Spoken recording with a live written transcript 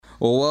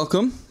Well,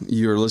 welcome.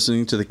 You're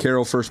listening to the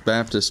Carroll First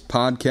Baptist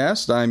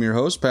Podcast. I'm your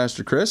host,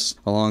 Pastor Chris,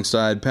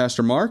 alongside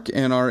Pastor Mark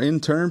and our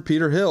intern,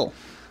 Peter Hill.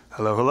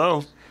 Hello,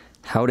 hello.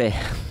 Howdy.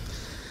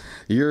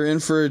 You're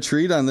in for a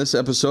treat on this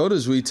episode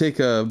as we take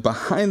a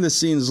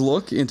behind-the-scenes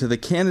look into the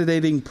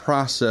candidating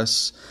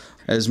process.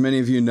 As many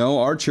of you know,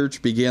 our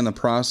church began the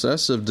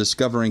process of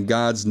discovering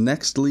God's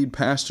next lead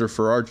pastor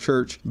for our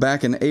church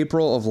back in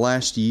April of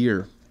last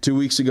year. 2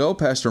 weeks ago,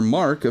 Pastor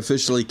Mark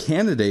officially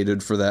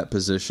candidated for that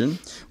position,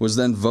 was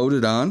then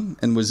voted on,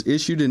 and was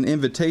issued an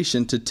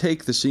invitation to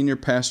take the senior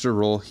pastor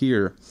role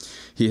here.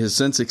 He has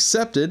since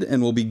accepted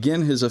and will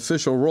begin his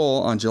official role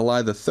on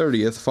July the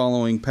 30th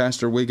following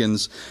Pastor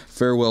Wiggins'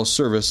 farewell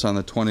service on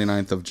the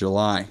 29th of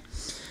July.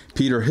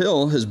 Peter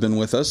Hill has been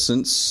with us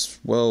since,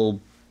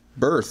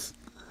 birth.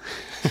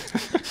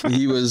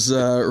 He was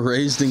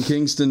raised in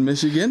Kingston,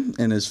 Michigan,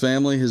 and his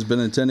family has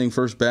been attending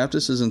First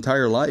Baptist his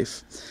entire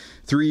life.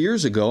 3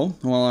 years ago,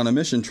 while on a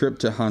mission trip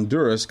to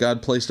Honduras,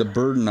 God placed a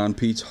burden on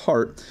Pete's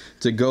heart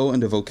to go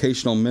into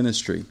vocational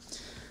ministry.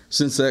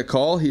 Since that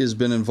call, he has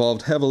been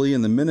involved heavily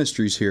in the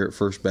ministries here at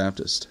First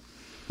Baptist.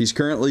 He's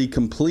currently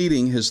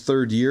completing his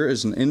third year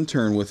as an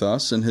intern with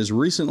us and has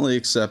recently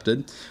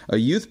accepted a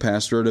youth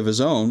pastorate of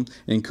his own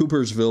in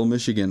Coopersville,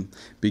 Michigan,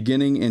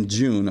 beginning in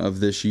June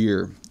of this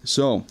year.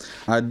 So,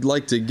 I'd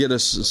like to get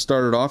us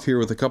started off here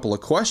with a couple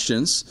of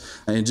questions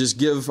and just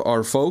give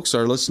our folks,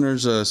 our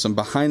listeners, some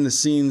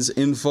behind-the-scenes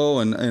info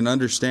and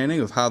understanding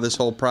of how this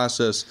whole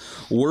process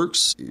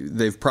works.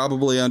 They've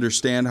probably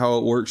understand how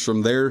it works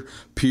from their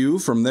pew,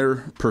 from their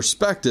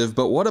perspective,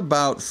 but what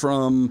about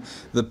from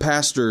the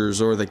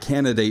pastor's or the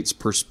candidate's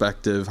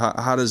perspective?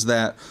 How does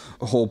that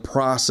whole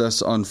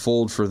process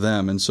unfold for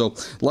them? And so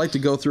I'd like to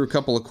go through a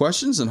couple of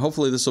questions, and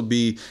hopefully this will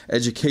be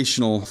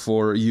educational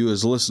for you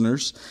as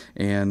listeners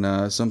and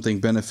something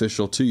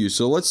beneficial to you.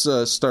 So let's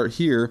start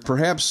here.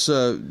 Perhaps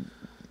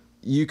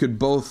you could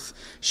both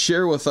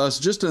share with us,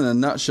 just in a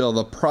nutshell,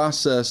 the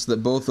process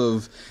that both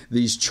of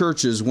these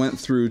churches went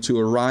through to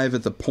arrive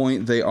at the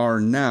point they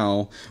are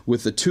now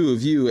with the two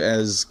of you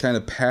as kind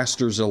of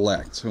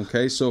pastors-elect.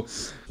 Okay, so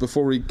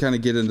before we kind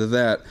of get into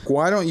that,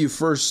 why don't you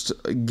first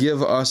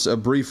give us a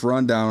brief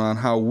rundown on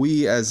how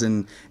we as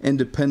an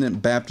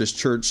independent Baptist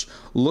church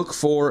look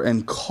for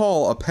and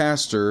call a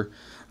pastor,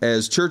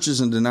 as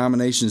churches and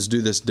denominations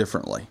do this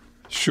differently?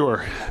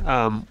 Sure.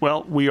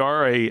 Well, we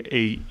are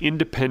a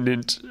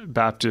independent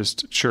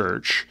Baptist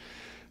church,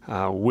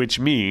 which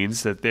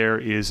means that there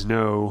is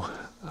no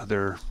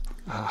other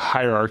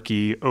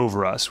hierarchy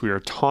over us. We are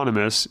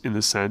autonomous in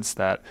the sense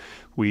that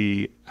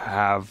we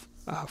have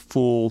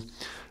full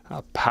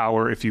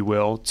power, if you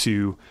will,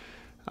 to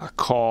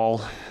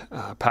call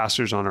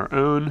pastors on our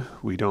own.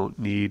 We don't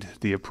need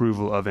the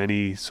approval of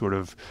any sort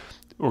of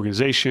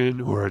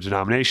organization or a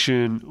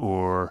denomination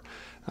or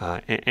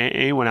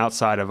anyone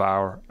outside of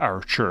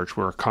our church.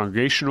 We're a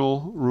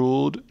congregational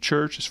ruled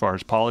church as far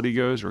as polity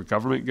goes or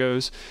government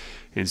goes.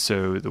 And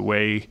so the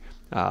way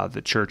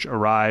the church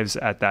arrives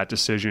at that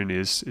decision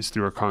is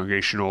through a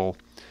congregational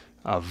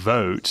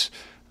vote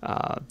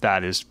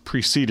that is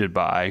preceded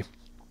by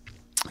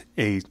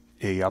a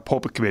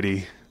pulpit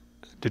committee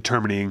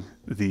determining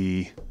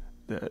the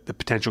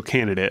potential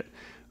candidate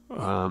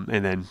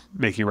and then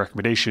making a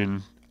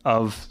recommendation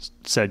of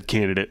said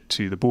candidate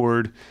to the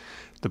board.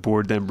 The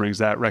board then brings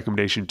that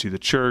recommendation to the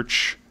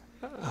church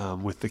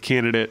with the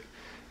candidate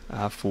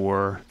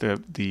for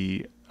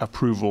the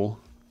approval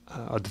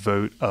of the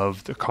vote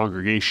of the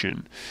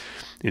congregation.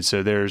 And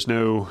so there's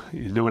no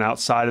one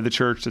outside of the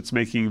church that's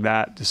making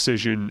that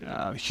decision,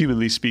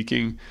 humanly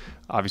speaking.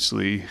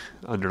 Obviously,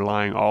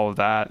 underlying all of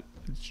that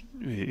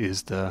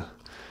is the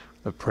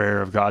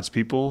prayer of God's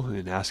people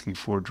and asking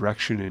for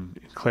direction and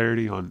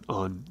clarity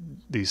on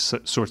these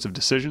sorts of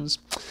decisions.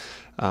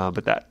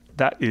 But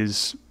that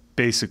is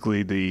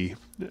basically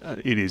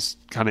it is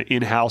kind of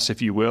in-house,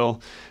 if you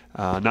will,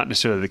 not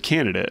necessarily the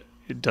candidate.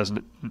 It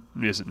isn't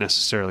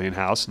necessarily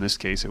in-house. In this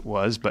case, it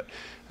was,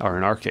 or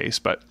in our case,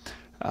 but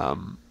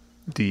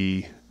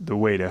the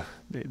way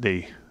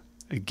they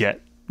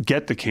get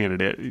the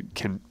candidate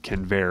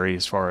can vary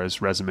as far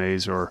as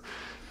resumes or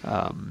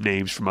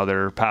names from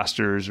other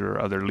pastors or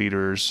other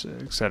leaders,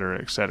 et cetera,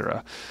 et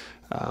cetera.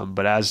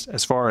 But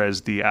as far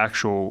as the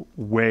actual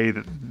way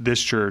that this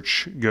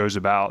church goes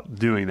about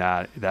doing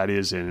that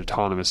is an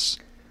autonomous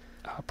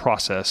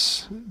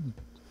process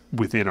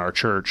within our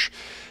church.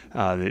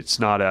 It's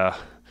not a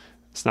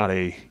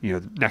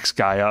next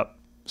guy up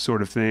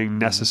sort of thing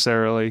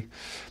necessarily.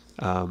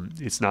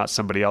 It's not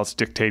somebody else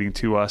dictating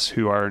to us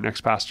who our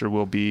next pastor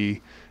will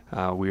be.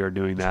 We are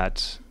doing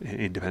that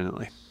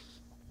independently.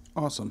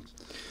 Awesome.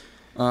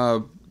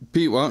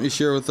 Pete, why don't you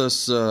share with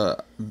us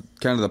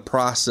kind of the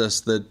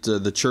process that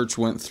the church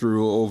went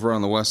through over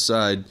on the west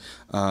side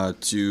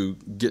to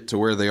get to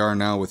where they are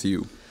now with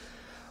you?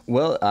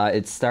 Well,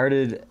 it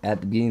started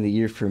at the beginning of the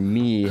year for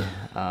me.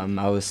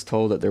 I was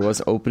told that there was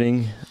an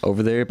opening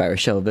over there by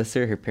Rochelle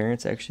Visser. Her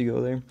parents actually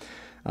go there.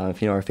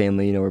 If you know our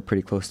family, you know we're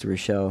pretty close to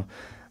Rochelle,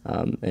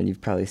 and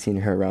you've probably seen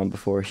her around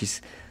before. She's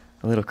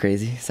a little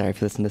crazy. Sorry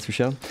if you listen to this,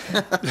 Rochelle.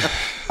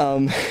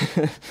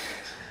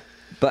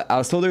 But I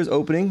was told there was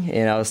opening,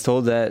 and I was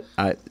told that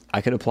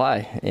I could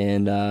apply,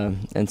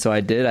 and so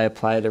I did. I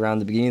applied around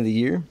the beginning of the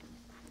year,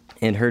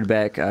 and heard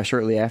back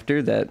shortly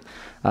after that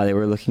they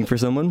were looking for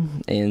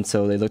someone, and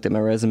so they looked at my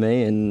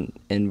resume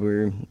and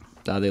were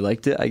they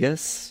liked it, I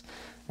guess.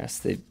 Yes,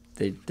 they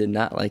did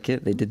not like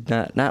it. They did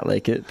not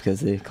like it because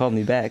they called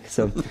me back.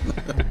 So.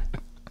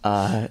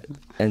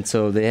 And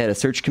so they had a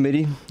search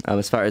committee,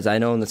 as far as I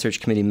know, and the search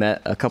committee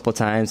met a couple of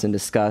times and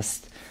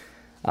discussed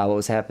what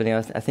was happening.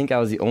 I think I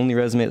was the only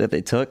resume that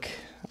they took,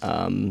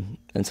 and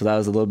so that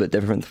was a little bit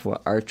different from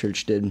what our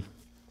church did.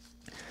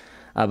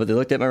 But they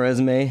looked at my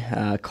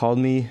resume, called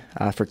me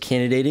for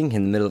candidating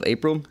in the middle of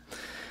April,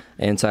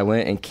 and so I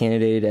went and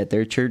candidated at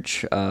their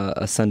church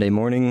a Sunday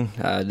morning,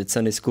 did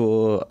Sunday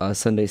school,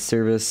 Sunday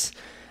service,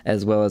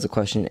 as well as a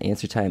question and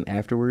answer time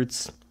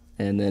afterwards.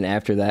 And then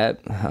after that,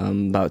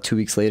 about 2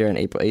 weeks later, on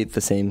April 8th,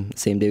 the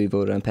same day we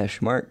voted on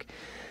Pastor Mark,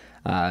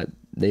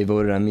 they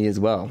voted on me as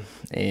well.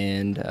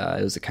 And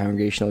it was a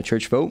congregational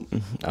church vote,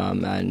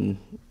 and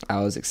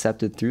I was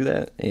accepted through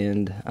that.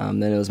 And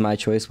then it was my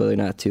choice whether or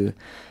not to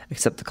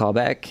accept the call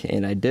back,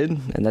 and I did.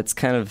 And that's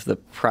kind of the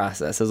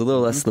process. It was a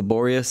little less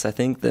laborious, I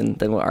think, than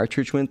what our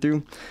church went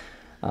through.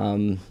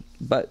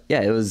 But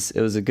yeah, it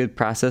was a good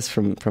process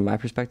from my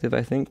perspective,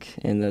 I think,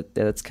 and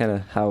that's kind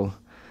of how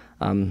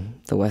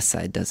the West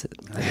Side does it,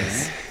 I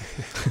guess.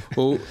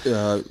 Well,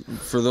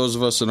 for those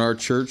of us in our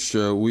church,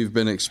 we've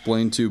been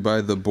explained to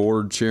by the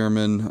board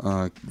chairman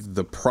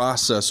the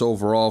process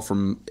overall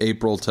from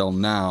April till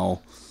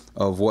now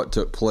of what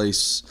took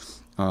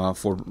place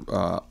for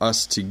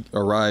us to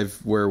arrive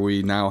where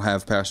we now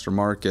have Pastor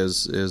Mark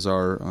as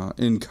our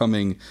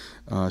incoming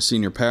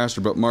senior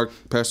pastor. But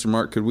Pastor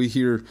Mark, could we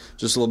hear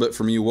just a little bit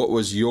from you? What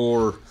was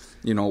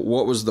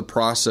what was the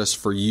process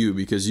for you?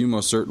 Because you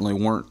most certainly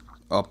weren't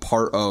a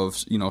part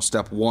of,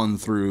 step 1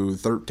 through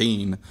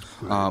 13.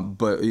 Right.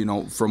 But,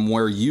 from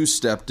where you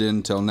stepped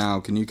in till now,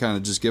 can you kind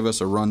of just give us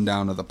a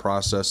rundown of the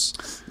process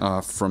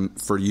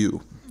for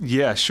you?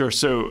 Yeah, sure.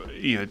 So,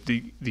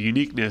 the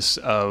uniqueness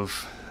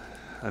of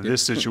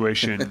this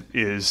situation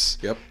is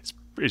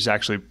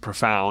actually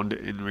profound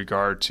in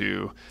regard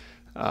to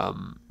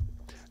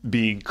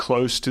being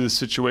close to the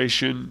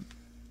situation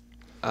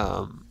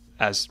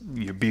as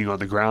being on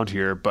the ground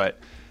here, but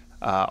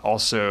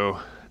also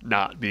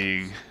not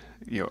being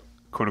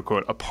quote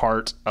unquote, a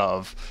part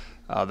of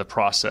the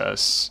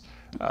process,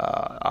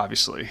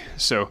 obviously.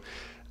 So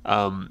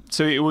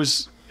it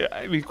was,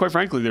 quite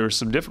frankly, there was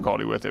some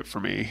difficulty with it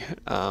for me,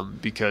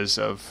 because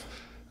of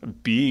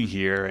being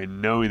here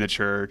and knowing the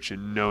church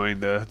and knowing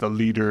the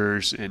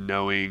leaders and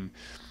knowing,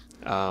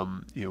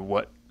 how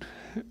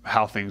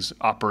things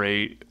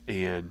operate,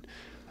 and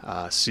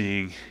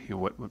seeing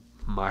what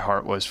my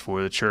heart was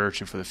for the church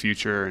and for the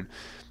future,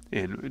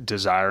 and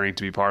desiring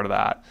to be part of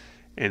that.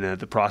 And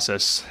the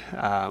process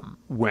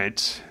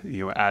went,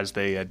 as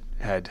they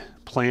had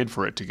planned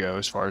for it to go,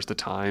 as far as the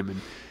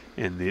time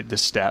and the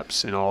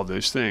steps and all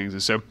those things.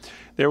 And so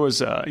there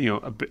was,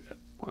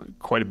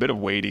 quite a bit of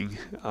waiting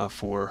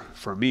for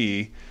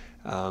me,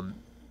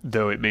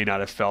 though it may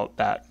not have felt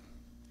that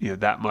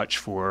much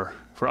for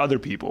other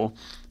people,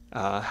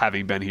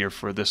 having been here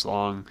for this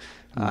long,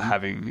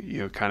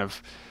 having kind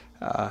of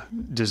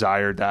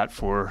desired that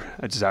for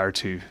a desire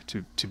to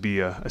be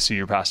a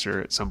senior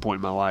pastor at some point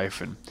in my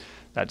life, and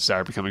that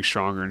desire becoming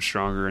stronger and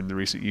stronger in the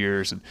recent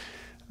years. And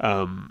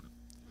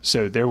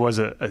so there was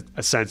a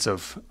sense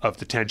of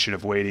the tension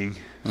of waiting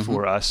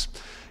for us.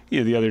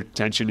 The other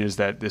tension is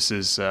that this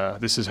is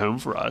home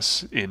for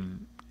us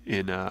in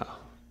a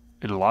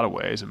lot of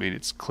ways. I mean,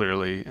 it's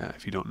clearly,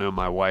 if you don't know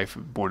my wife,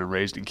 born and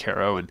raised in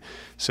Cairo, and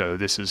so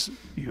this is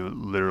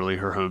literally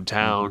her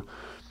hometown.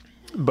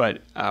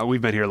 But we've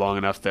been here long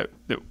enough that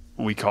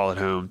we call it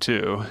home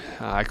too.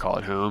 I call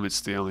it home. It's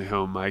the only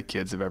home my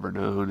kids have ever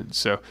known, and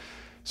so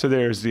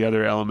there's the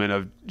other element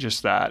of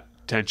just that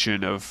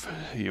tension of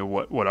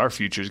what our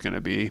future is going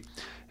to be.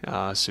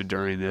 So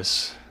during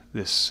this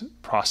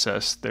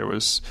process, there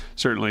was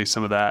certainly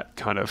some of that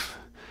kind of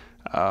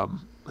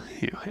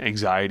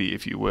anxiety,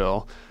 if you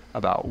will,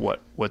 about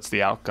what's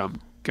the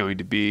outcome going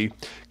to be.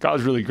 God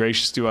was really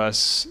gracious to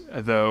us,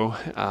 though,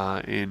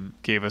 and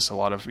gave us a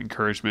lot of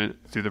encouragement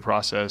through the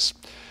process.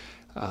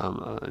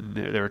 And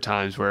there were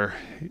times where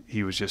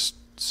He was just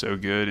so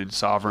good and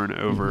sovereign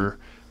over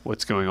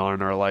what's going on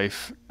in our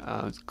life,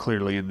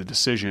 clearly in the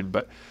decision,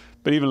 but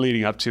even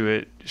leading up to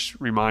it, just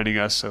reminding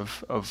us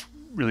of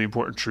really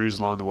important truths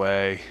along the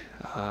way.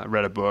 I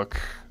read a book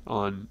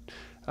on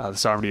the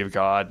sovereignty of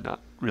God, not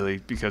really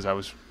because I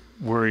was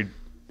worried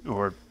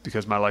or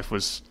because my life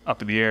was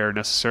up in the air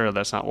necessarily.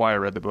 That's not why I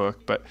read the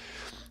book, but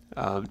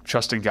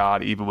Trusting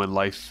God Even When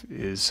Life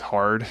is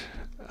Hard,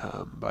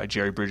 by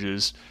Jerry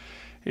Bridges.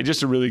 And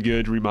just a really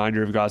good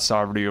reminder of God's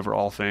sovereignty over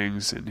all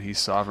things, and He's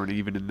sovereign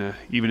even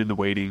in the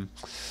waiting.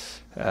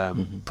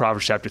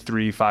 Proverbs chapter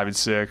 3, 5, and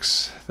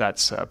 6.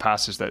 That's a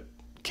passage that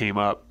came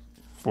up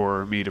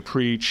for me to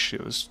preach.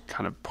 It was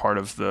kind of part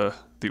of the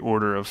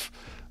order of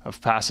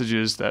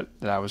passages that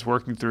I was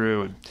working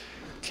through, and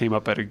came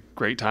up at a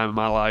great time in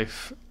my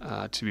life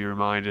to be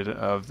reminded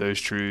of those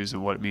truths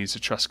and what it means to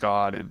trust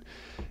God and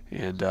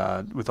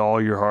with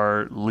all your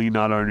heart, lean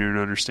not on your own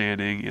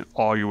understanding, in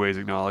all your ways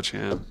acknowledge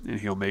Him, and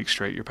He'll make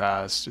straight your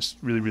paths. Just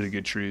really, really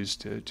good truths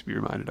to be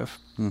reminded of.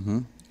 Mm-hmm.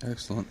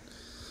 Excellent.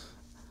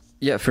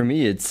 Yeah, for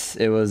me,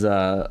 it was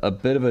a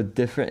bit of a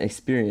different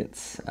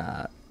experience.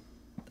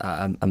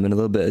 I'm in a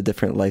little bit of a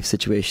different life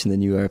situation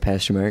than you are,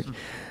 Pastor Mark.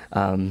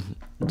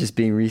 Just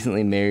being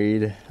recently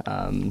married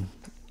and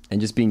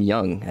just being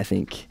young, I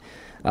think.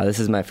 This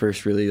is my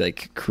first really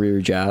like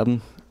career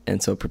job,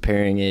 and so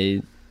preparing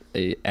a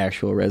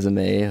actual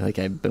resume. Like,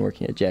 I've been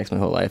working at Jax my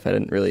whole life. I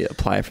didn't really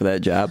apply for that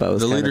job. I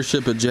was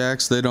leadership at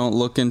Jax. They don't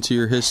look into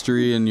your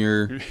history and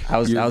your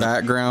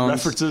background,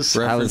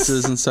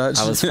 references and such.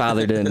 I was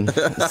fathered in,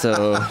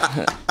 so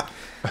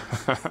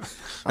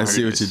I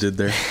see what you did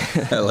there.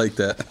 I like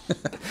that.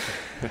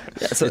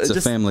 Yeah, so it's a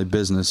family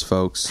business,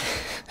 folks.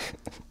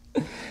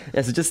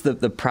 Yeah, so just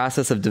the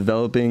process of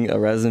developing a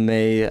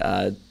resume.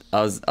 I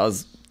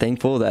was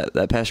thankful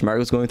that Pastor Mark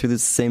was going through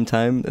this at the same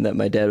time, and that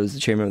my dad was the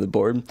chairman of the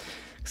board,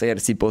 because I got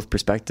to see both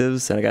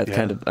perspectives, and I got to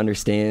kind of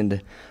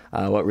understand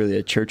what really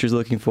a church is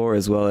looking for,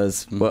 as well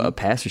as what a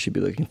pastor should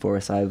be looking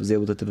for. So I was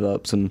able to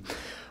develop some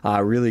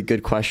really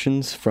good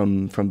questions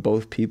from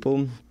both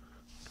people.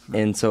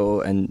 And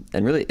so, and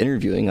really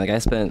interviewing, like I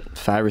spent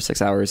 5 or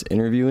 6 hours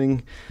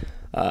interviewing,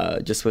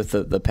 just with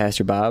the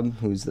pastor Bob,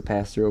 who's the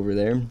pastor over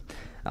there.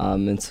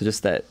 And so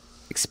just that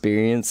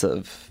experience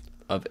of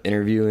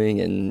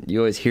interviewing, and you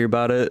always hear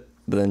about it,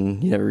 but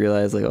then you never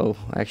realize, like, oh,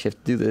 I actually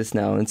have to do this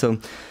now. And so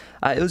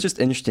it was just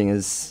interesting,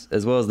 as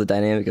well as the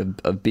dynamic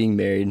of being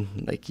married.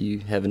 Like, you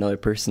have another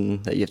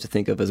person that you have to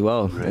think of as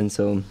well. Right. And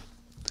so,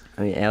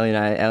 I mean, Allie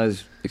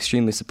was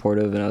extremely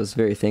supportive, and I was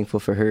very thankful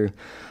for her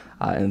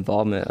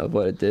involvement of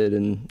what it did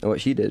and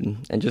what she did,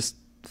 and just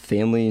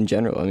family in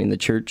general. I mean, the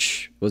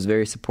church was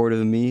very supportive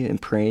of me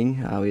and praying.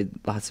 We had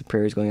lots of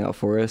prayers going out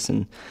for us,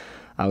 and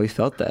we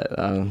felt that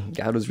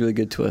God was really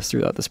good to us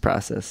throughout this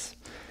process.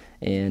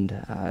 And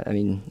I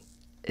mean,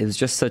 it was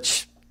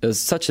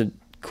such a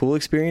cool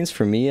experience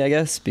for me, I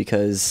guess,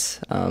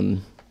 because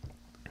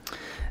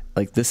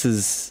like this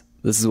is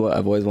what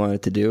I've always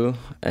wanted to do,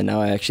 and now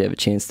I actually have a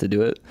chance to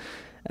do it.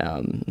 I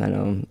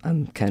know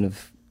I'm kind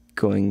of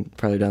going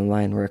farther down the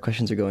line where our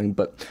questions are going,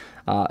 but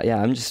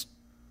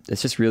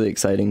it's just really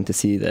exciting to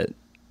see that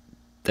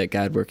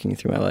God working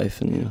through my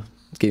life and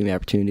giving me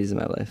opportunities in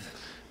my life.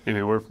 I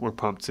mean, we're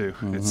pumped too.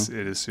 Mm-hmm.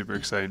 It is super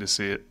exciting to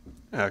see it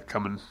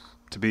coming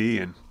to be,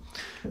 and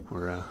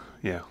we're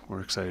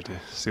excited to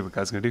see what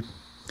God's going to do.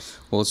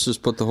 Well, let's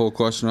just put the whole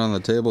question on the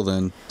table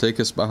then. Take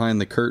us behind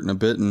the curtain a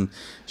bit and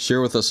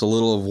share with us a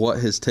little of what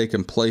has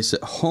taken place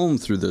at home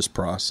through this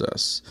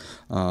process.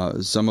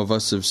 Some of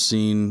us have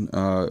seen,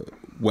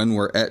 when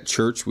we're at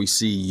church, we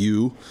see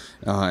you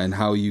and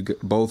how you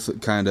both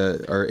kind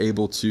of are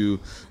able to,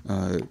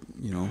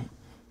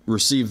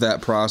 receive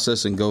that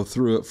process and go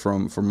through it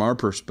from our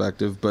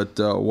perspective. But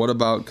what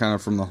about kind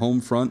of from the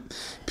home front?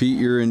 Pete,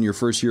 you're in your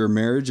first year of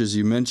marriage, as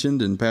you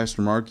mentioned, and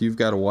Pastor Mark, you've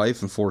got a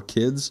wife and 4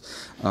 kids.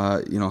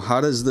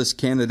 How does this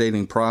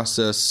candidating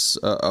process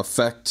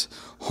affect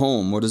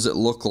home? What does it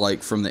look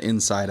like from the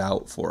inside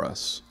out for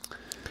us?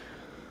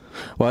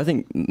 Well, I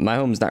think my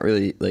home's not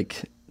really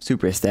like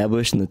super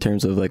established in the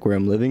terms of like where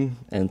I'm living,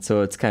 and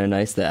so it's kind of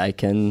nice that I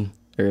can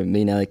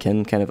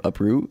kind of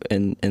uproot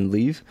and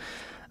leave.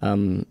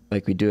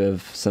 Like, we do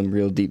have some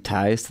real deep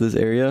ties to this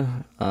area,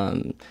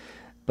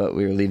 but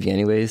we were leaving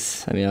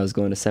anyways. I mean, I was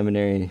going to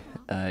seminary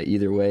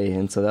either way,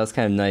 and so that was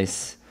kind of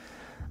nice,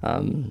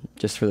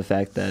 just for the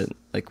fact that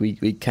like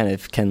we kind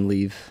of can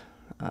leave.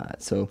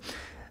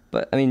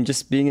 But I mean,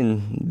 just being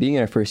in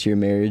our first year of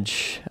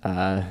marriage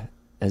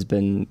has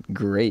been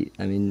great.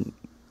 I mean,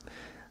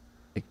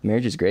 like,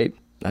 marriage is great.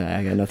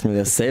 I got nothing really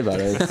else to say about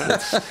it.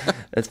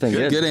 It's been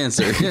good. Good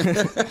answer.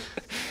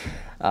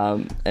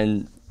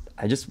 And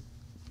I just,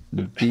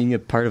 being a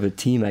part of a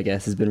team, I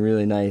guess, has been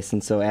really nice.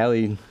 And so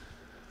Allie,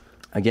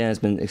 again, has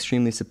been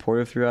extremely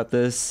supportive throughout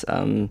this,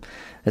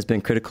 has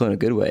been critical in a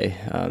good way,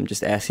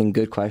 just asking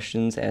good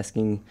questions,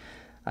 asking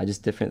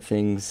just different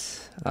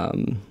things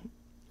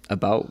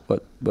about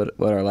what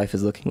our life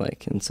is looking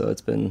like. And so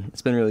it's been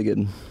really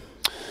good.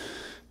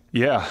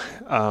 Yeah.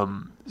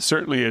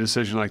 Certainly a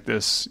decision like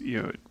this,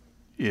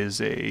 is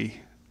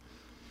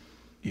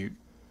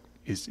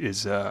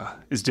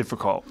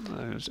difficult.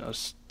 I'll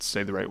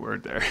say the right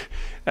word there.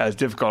 It's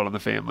difficult on the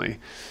family.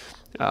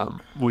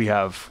 We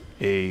have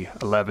a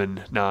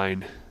 11,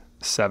 9,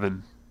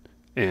 7,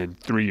 and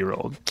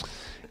 3-year-old.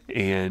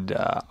 And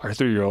our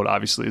 3-year-old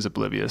obviously is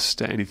oblivious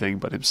to anything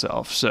but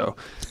himself. So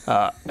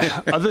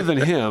other than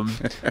him,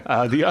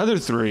 the other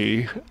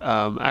 3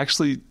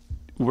 actually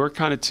were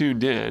kind of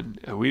tuned in.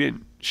 We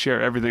didn't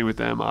share everything with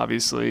them,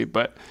 obviously,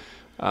 but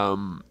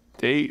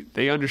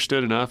they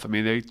understood enough. I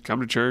mean, they come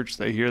to church,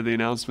 they hear the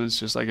announcements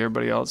just like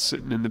everybody else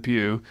sitting in the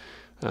pew,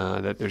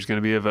 that there's going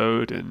to be a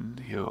vote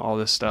and all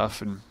this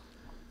stuff. And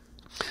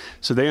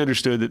so they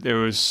understood that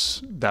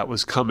that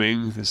was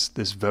coming,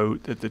 this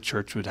vote that the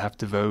church would have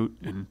to vote.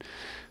 And,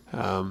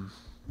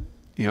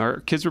 our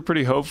kids were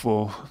pretty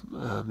hopeful.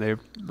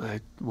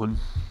 One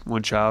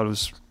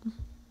child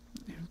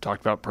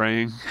talked about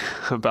praying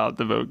about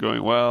the vote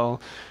going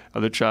well.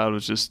 Other child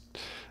was just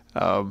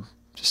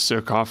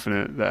so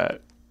confident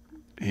that,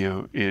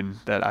 in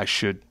that I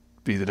should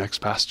be the next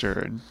pastor,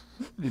 and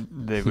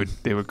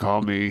they would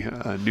call me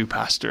a new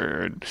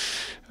pastor,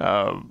 and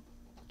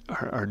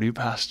our new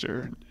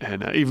pastor,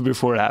 and even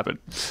before it happened,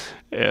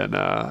 and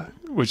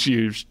which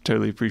you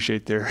totally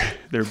appreciate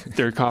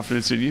their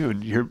confidence in you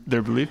and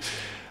their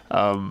belief.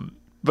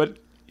 But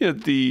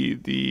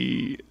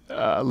the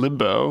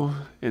limbo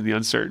and the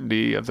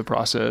uncertainty of the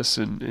process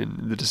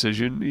and the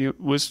decision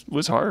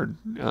was hard.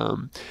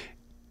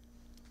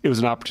 It was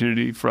an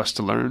opportunity for us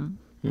to learn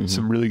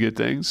some really good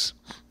things.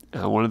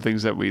 One of the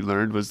things that we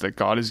learned was that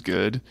God is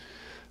good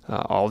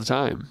all the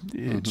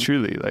time.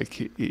 Truly,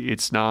 like,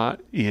 it's not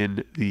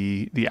in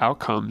the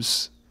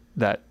outcomes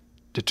that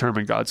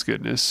determine God's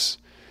goodness.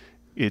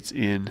 It's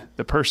in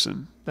the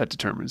person that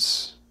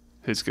determines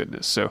his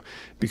goodness. So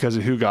because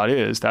of who God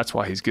is, that's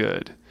why he's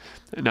good.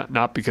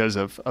 Not because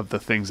of the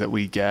things that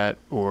we get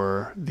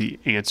or the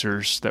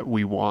answers that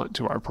we want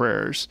to our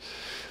prayers.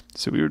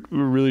 So we were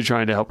really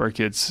trying to help our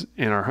kids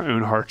in our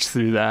own hearts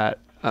through that,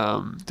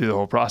 through the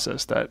whole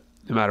process, that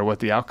no matter what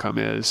the outcome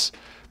is,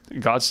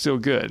 God's still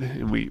good,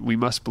 and we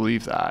must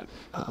believe that.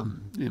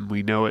 And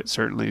we know it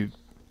certainly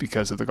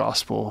because of the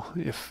gospel,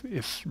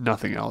 if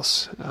nothing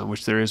else,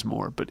 which there is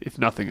more, but if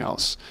nothing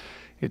else,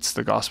 it's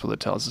the gospel that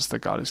tells us that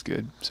God is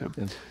good. So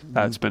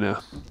that's been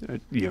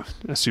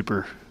a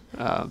super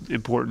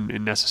important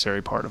and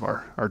necessary part of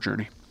our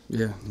journey.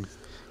 Yeah.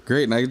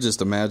 Great. And I could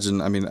just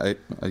imagine, I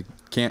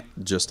can't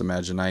just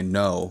imagine, I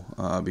know,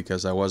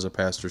 because I was a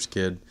pastor's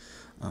kid,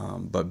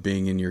 but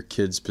being in your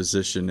kid's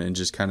position and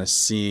just kind of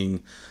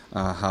seeing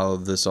how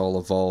this all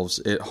evolves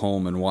at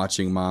home and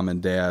watching mom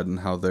and dad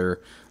and how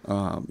they're,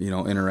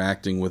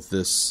 interacting with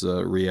this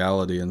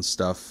reality and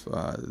stuff,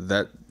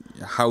 that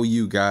how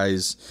you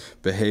guys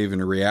behave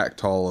and react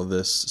to all of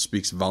this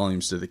speaks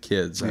volumes to the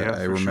kids. Yeah,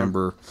 I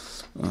remember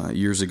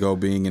years ago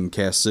being in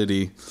Cass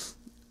City,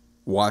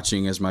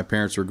 watching as my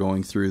parents were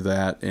going through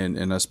that,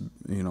 and us,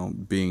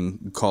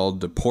 being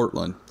called to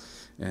Portland,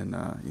 and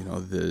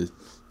the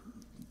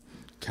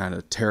kind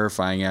of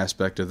terrifying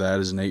aspect of that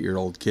as an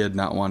 8-year-old kid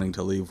not wanting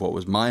to leave what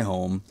was my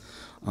home.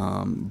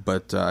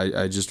 But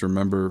I just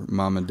remember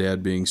mom and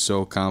dad being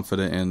so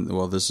confident in,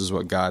 well, this is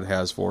what God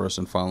has for us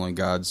and following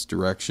God's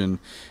direction.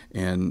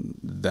 And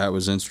that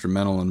was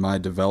instrumental in my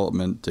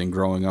development and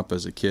growing up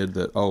as a kid,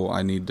 that,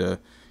 I need to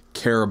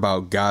care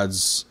about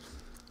God's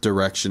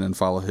direction and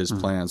follow his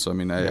plan. So,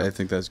 I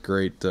think that's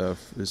great,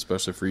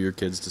 especially for your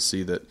kids, to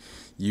see that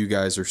you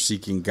guys are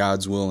seeking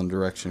God's will and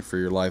direction for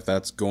your life.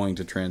 That's going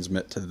to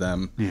transmit to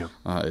them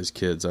as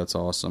kids. That's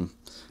awesome.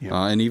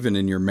 Yeah. And even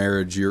in your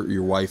marriage,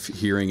 your wife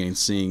hearing and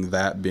seeing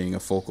that being a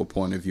focal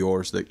point of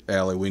yours, that,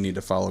 Allie, we need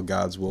to follow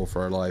God's will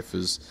for our life,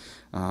 is,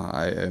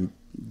 I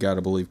got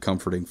to believe,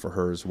 comforting for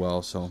her as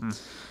well. So,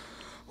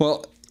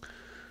 well,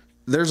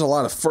 there's a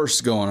lot of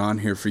firsts going on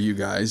here for you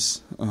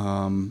guys.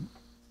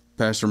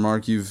 Pastor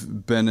Mark,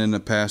 you've been in a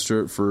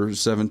pastorate for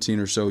 17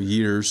 or so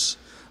years,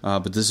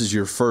 but this is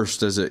your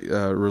first as it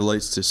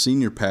relates to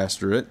senior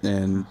pastorate.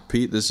 And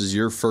Pete, this is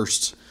your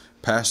first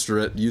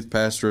pastorate, youth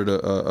pastorate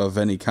of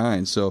any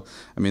kind. So,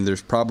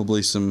 there's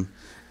probably some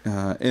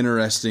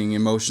interesting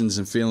emotions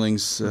and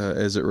feelings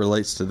as it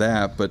relates to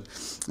that. But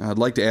I'd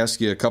like to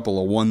ask you a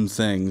couple of one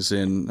things,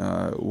 and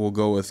we'll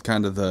go with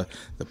kind of the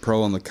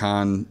pro and the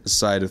con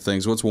side of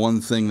things. What's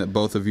one thing that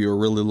both of you are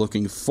really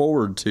looking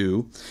forward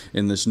to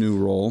in this new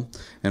role?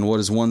 And what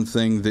is one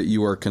thing that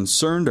you are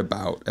concerned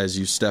about as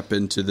you step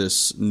into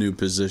this new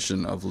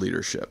position of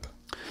leadership?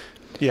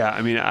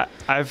 Yeah,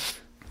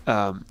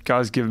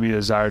 God's given me a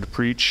desire to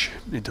preach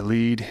and to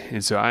lead,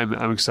 and so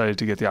I'm excited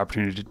to get the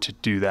opportunity to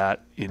do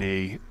that in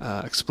a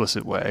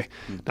explicit way.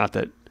 Not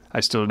that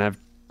I still don't have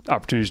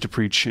opportunities to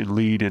preach and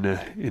lead in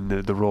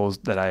the roles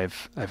that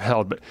I've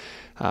held, but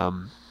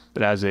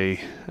as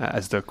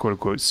the quote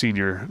unquote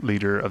senior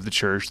leader of the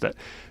church, that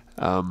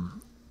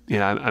I'm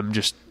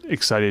just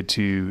excited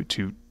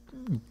to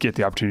get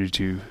the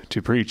opportunity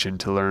to preach and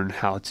to learn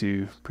how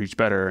to preach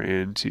better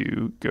and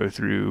to go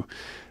through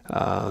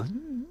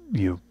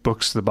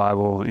books of the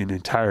Bible in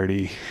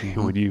entirety.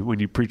 When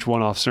you preach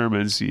one-off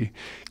sermons, you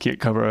can't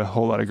cover a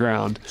whole lot of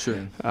ground.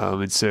 Sure.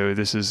 And so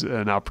this is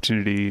an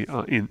opportunity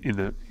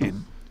in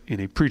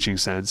a preaching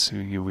sense.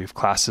 We have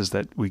classes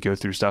that we go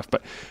through stuff,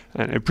 but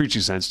in a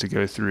preaching sense, to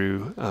go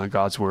through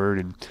God's Word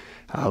and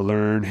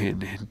learn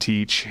and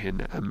teach.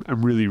 And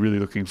I'm really, really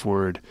looking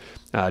forward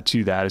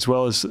to that, as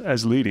well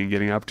as leading,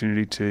 getting an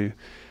opportunity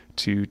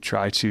to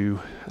try to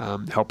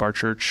help our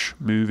church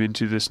move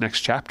into this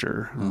next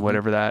chapter,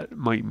 whatever that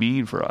might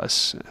mean for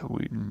us.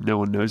 No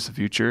one knows the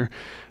future,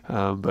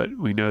 but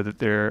we know that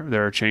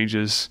there are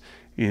changes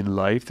in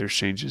life, there's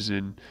changes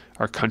in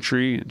our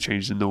country and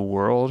changes in the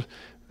world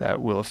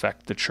that will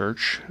affect the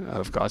church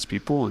of God's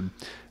people. And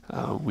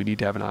we need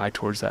to have an eye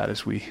towards that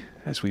as we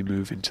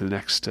move into the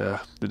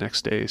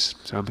next days.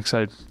 So I'm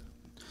excited.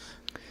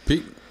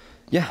 Pete,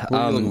 Yeah,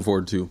 what are you looking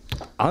forward to?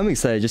 I'm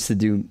excited just to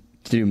do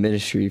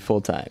ministry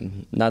full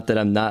time. Not that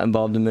I'm not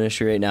involved in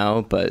ministry right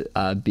now, but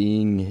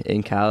being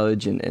in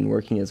college and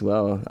working as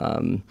well,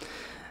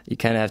 you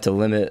kind of have to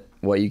limit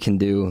what you can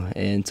do,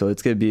 and so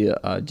it's going to be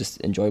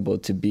just enjoyable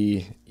to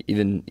be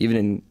even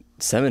in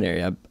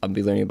seminary. I'll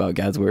be learning about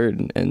God's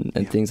word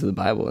and things of the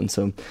Bible, and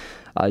so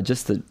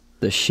just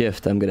the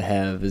shift I'm going to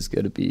have is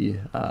going to be,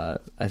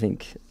 I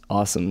think,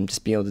 awesome.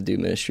 Just being able to do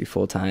ministry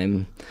full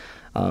time,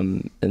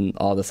 in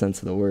all the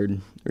sense of the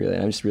word, really.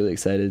 And I'm just really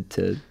excited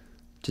to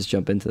just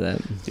jump into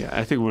that. Yeah,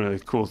 I think one of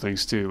the cool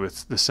things too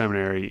with the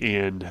seminary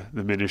and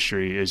the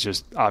ministry is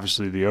just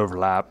obviously the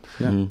overlap,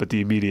 but the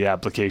immediate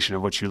application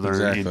of what you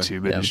learn into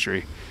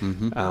ministry.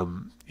 Yeah.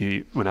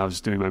 When I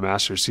was doing my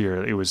master's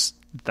here, it was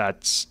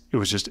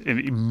just an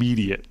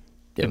immediate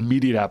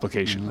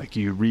application. Like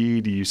you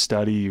read, you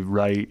study, you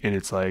write, and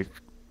it's like,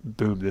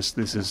 boom, this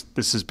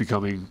is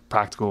becoming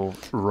practical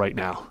right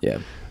now. Yeah.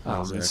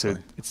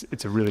 Exactly.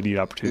 It's a really neat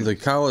opportunity. The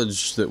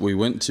college that we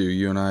went to,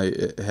 you and I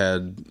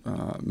had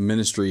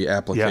ministry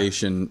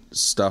application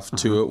stuff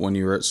to it when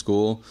you were at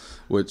school,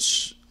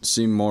 which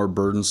seemed more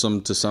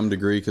burdensome to some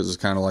degree because it's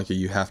kind of like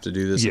you have to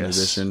do this in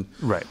addition.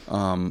 Right.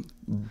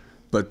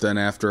 But then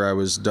after I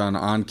was done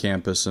on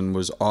campus and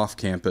was off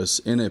campus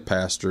in a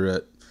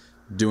pastorate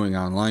doing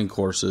online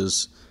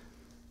courses,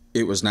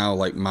 it was now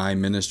like my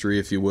ministry,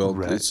 if you will.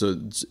 Right. So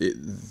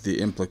the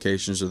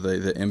implications or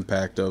the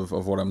impact of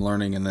what I'm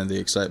learning and then the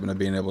excitement of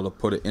being able to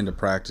put it into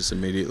practice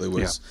immediately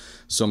was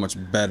so much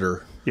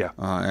better. Yeah.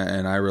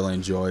 And I really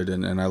enjoyed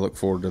and I look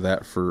forward to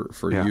that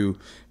for you,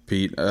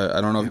 Pete. I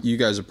don't know if you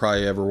guys have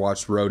probably ever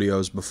watched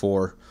rodeos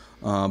before.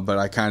 But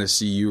I kind of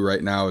see you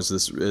right now as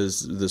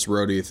this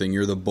rodeo thing.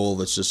 You're the bull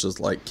that's just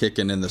like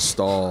kicking in the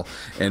stall,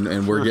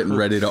 and we're getting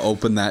ready to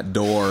open that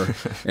door.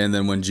 And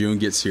then when June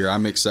gets here,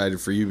 I'm excited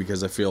for you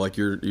because I feel like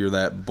you're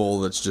that bull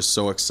that's just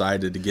so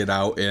excited to get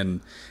out and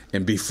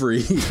be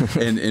free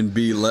and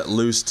be let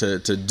loose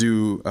to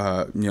do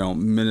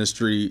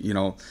ministry,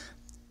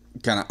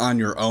 kind of on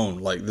your own.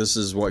 Like this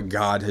is what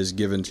God has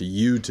given to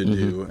you to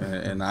do,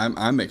 and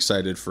I'm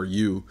excited for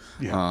you,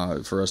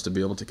 for us to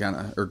be able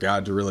to or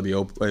God to really be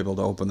able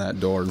to open that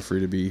door and free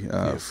to be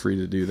free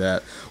to do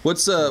that.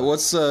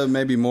 What's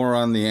maybe more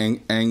on the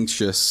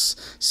anxious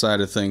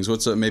side of things?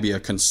 What's maybe a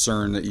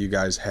concern that you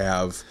guys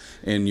have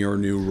in your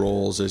new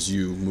roles as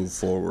you move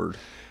forward?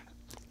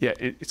 Yeah,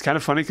 it's kind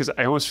of funny because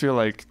I almost feel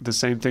like the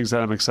same things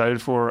that I'm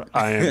excited for,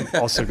 I am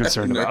also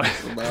concerned about.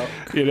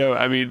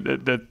 I mean,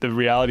 the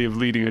reality of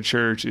leading a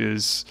church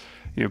is,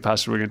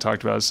 Pastor Wiggin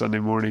talked about it Sunday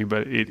morning,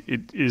 but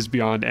it is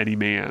beyond any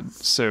man.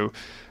 So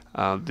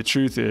the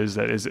truth is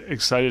that as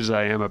excited as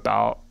I am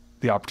about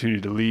the opportunity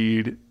to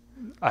lead,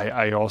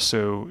 I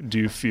also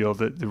do feel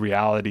that the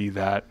reality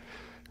that,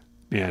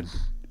 man,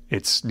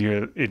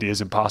 it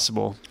is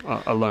impossible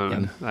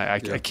alone. I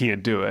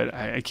can't do it.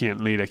 I can't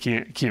lead. I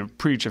can't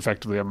preach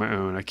effectively on my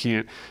own. I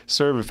can't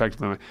serve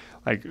effectively.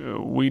 Like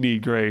we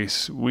need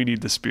grace. We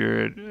need the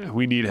Spirit.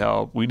 We need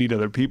help. We need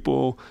other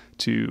people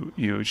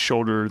to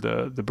shoulder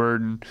the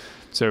burden.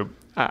 So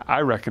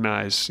I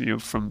recognize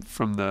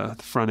from the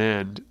front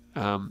end,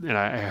 and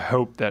I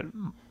hope that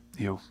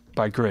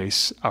by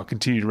grace, I'll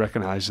continue to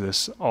recognize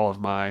this all of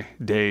my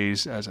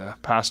days as a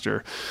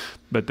pastor,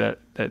 but that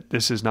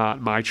this is not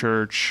my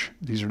church.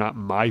 These are not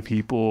my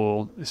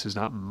people. This is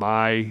not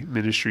my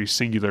ministry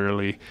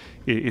singularly.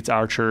 It's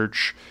our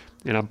church,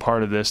 and I'm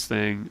part of this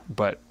thing,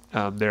 but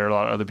there are a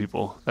lot of other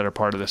people that are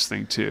part of this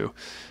thing too,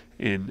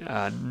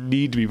 and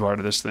need to be part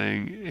of this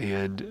thing,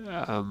 and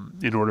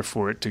in order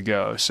for it to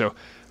go. So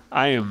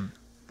I am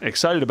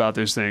excited about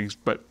those things,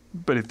 but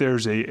if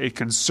there's a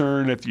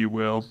concern, if you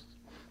will,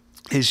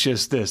 it's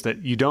just this,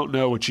 that you don't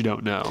know what you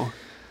don't know.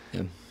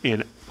 Yeah.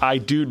 And I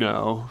do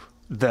know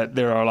that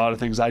there are a lot of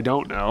things I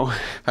don't know.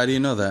 How do you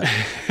know that?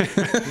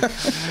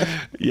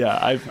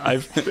 Yeah,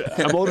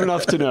 I'm old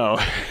enough to know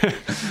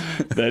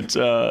that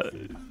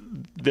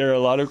there are a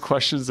lot of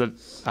questions that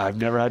I've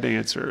never had to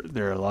answer.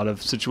 There are a lot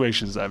of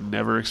situations I've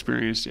never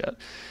experienced yet.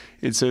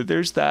 And so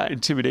there's that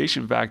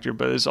intimidation factor,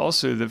 but there's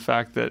also the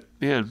fact that,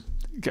 man,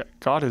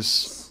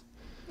 God's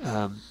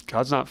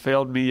not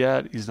failed me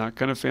yet. He's not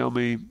going to fail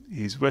me.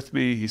 He's with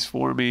me. He's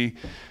for me.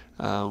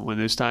 When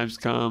those times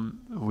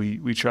come,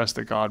 we trust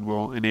that God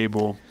will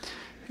enable,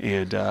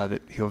 and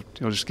that He'll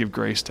just give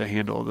grace to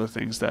handle the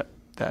things that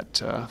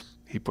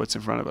He puts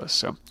in front of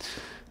us.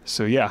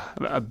 So yeah,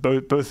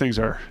 both things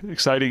are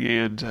exciting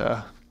and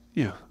a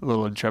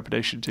little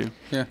intrepidation too.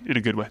 Yeah, in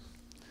a good way.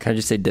 Can I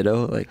just say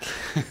ditto? Like,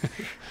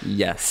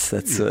 yes,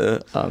 that's.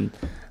 I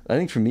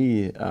think for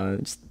me,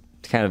 just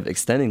kind of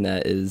extending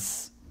that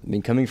is,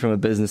 coming from a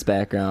business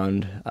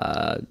background,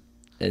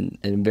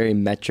 and very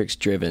metrics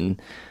driven,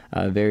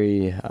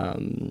 very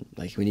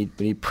like we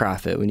need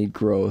profit, we need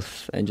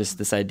growth, and just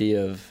this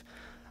idea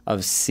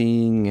of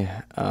seeing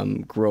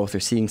growth or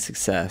seeing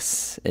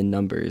success in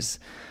numbers.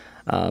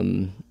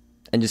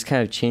 just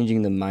kind of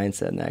changing the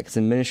mindset in that. Because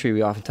in ministry,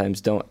 we oftentimes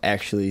don't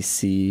actually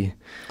see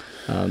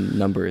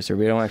numbers, or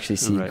we don't actually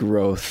see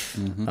growth.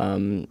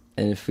 And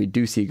if we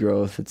do see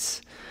growth,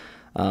 it's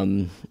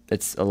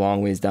a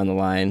long ways down the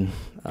line.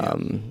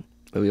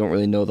 But we don't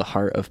really know the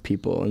heart of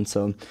people. And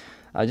so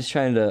I'm just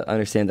trying to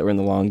understand that we're in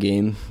the long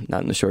game,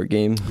 not in the short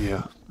game.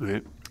 Yeah.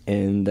 Right.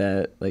 And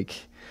that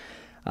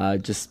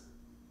just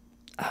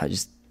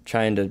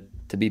trying to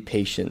be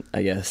patient,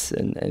 I guess,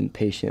 and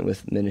patient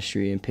with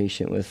ministry and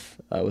patient with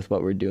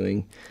what we're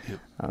doing,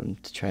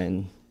 to try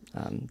and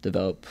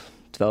develop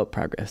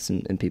progress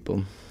in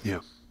people.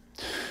 Yeah.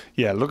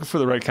 Yeah, looking for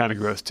the right kind of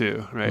growth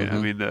too, right? I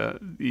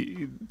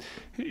mean,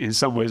 in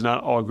some ways,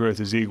 not all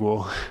growth is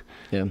equal.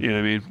 Yeah. You know what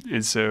I mean?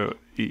 And so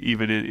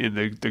even in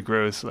the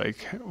growth,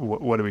 like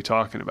what are we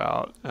talking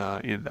about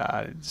in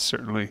that? And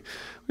certainly,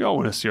 we all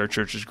want to see our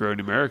churches grow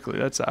numerically.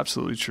 That's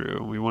absolutely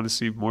true. We want to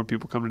see more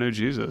people come to know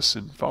Jesus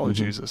and follow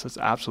Jesus. That's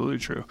absolutely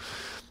true.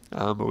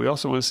 But we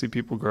also want to see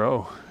people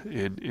grow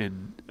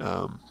in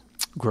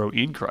grow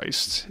in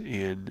Christ,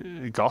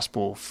 and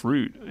gospel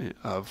fruit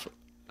of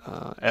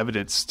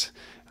evidenced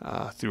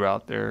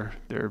throughout their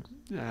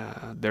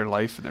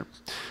life and their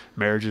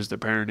marriages, their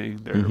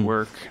parenting, their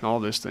work, and all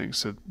those things.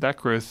 So that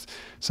growth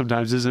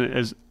sometimes isn't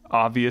as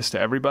obvious to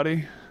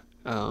everybody,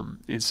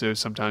 and so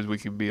sometimes we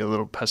can be a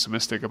little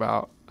pessimistic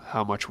about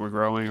how much we're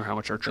growing or how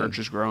much our church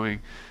is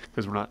growing,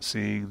 because we're not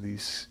seeing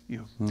these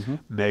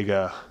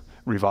mega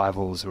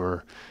revivals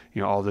or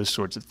all those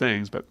sorts of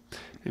things. But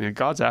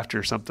God's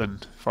after something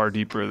far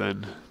deeper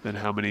than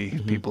how many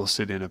people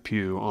sit in a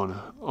pew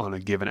on a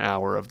given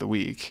hour of the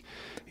week.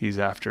 He's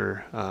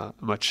after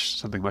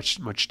something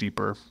much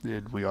deeper,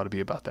 and we ought to be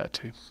about that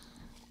too.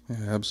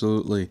 Yeah,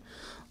 absolutely.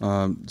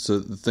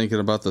 So thinking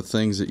about the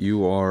things that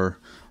you are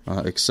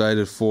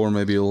excited for,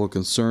 maybe a little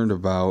concerned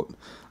about,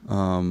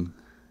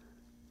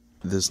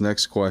 this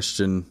next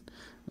question,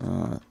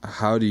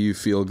 how do you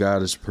feel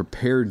God has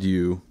prepared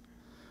you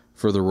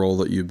for the role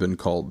that you've been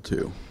called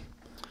to?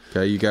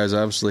 Okay, you guys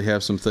obviously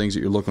have some things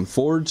that you're looking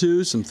forward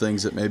to, some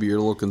things that maybe you're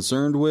a little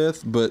concerned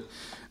with, but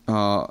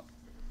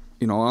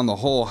on the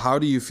whole, how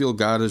do you feel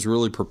God has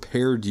really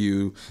prepared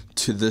you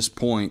to this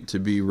point to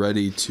be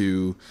ready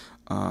to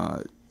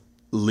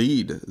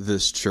lead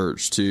this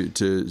church,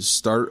 to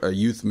start a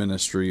youth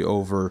ministry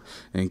over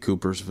in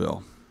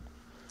Coopersville?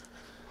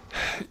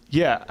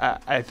 Yeah,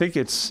 I think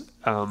it's,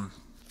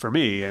 for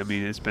me,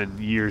 it's been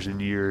years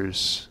and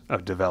years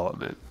of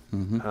development.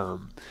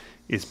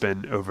 It's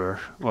been over,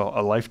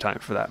 a lifetime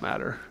for that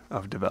matter,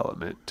 of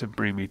development to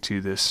bring me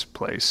to this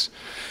place.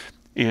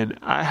 And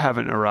I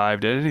haven't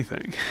arrived at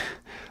anything.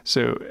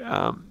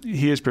 So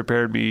he has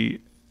prepared me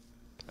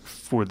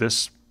for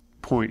this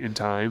point in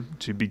time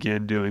to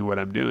begin doing what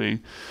I'm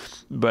doing.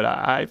 But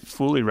I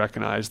fully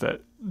recognize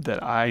that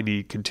I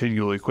need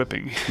continual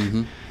equipping.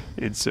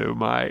 And so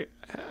I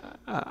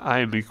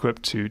am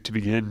equipped to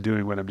begin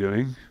doing what I'm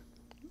doing,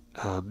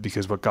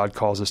 because what God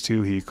calls us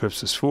to, he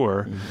equips us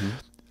for.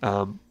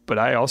 But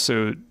I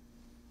also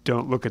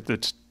don't look at the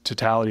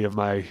totality of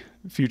my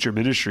future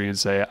ministry and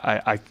say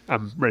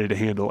I'm ready to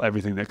handle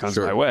everything that comes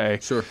my way.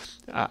 Sure,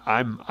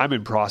 I'm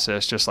in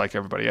process just like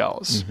everybody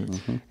else.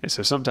 And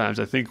so sometimes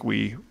I think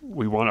we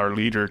want our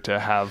leader to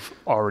have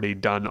already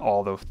done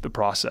all the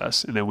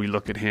process, and then we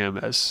look at him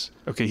as,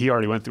 okay, he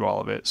already went through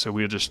all of it, so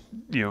we'll just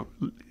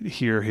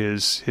hear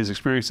his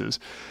experiences.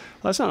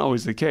 Well, that's not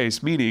always the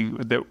case, meaning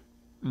that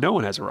no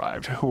one has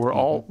arrived. We're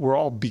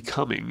all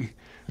becoming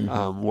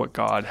what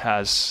God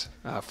has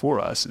for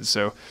us. And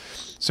so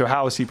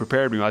how has he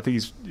prepared me? Well, I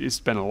think it's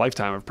been a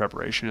lifetime of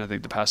preparation. I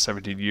think the past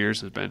 17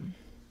 years has been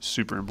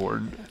super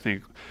important. I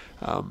think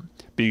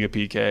being a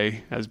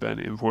PK has been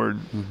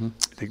important.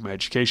 I think my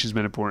education has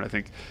been important. I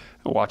think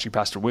watching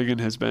Pastor Wiggin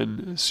has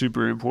been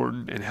super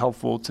important and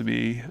helpful to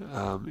me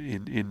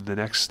in the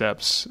next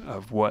steps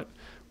of what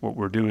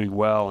we're doing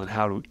well and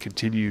how to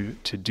continue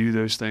to do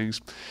those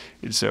things.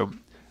 And so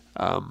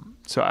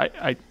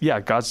I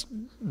guess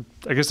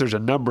there's a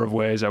number of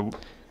ways. I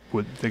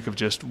would think of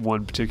just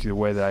one particular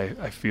way that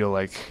I feel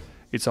like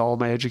it's all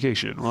my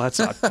education. Well,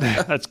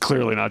 that's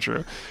clearly not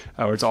true.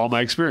 Or it's all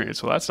my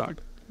experience. Well, that's not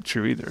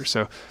true either.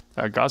 So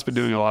God's been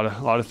doing a lot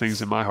of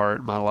things in my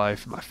heart, my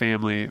life, my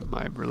family,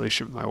 my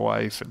relationship with my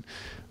wife, and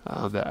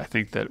that I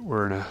think that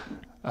we're in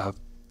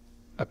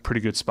a pretty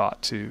good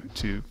spot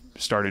to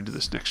start into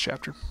this next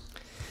chapter.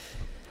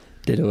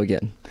 Ditto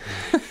again.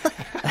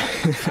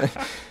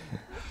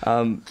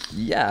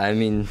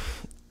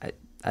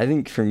 I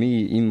think for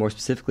me, even more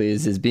specifically,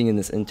 is being in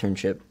this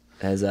internship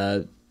has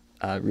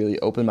really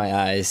opened my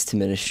eyes to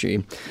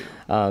ministry.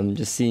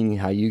 Just seeing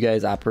how you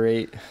guys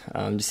operate,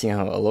 just seeing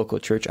how a local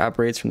church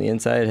operates from the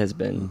inside has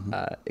been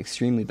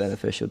extremely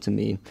beneficial to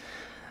me,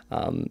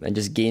 and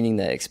just gaining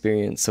that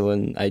experience. So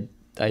when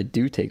I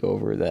do take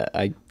over, that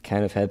I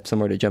kind of have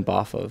somewhere to jump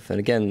off of. And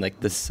again, like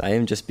this, I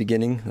am just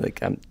beginning.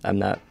 Like I'm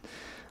not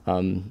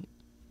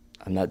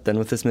done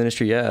with this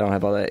ministry yet. I don't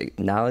have all that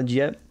knowledge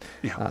yet.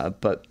 Yeah.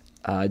 But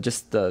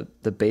just the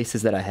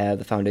basis that I have,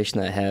 the foundation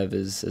that I have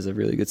is a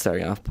really good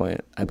starting off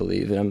point, I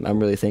believe. And I'm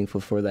really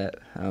thankful for that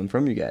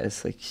from you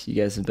guys. Like, you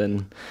guys have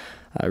been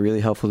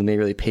really helpful to me,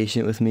 really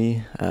patient with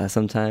me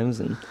sometimes.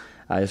 And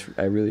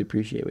I really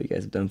appreciate what you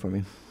guys have done for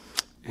me.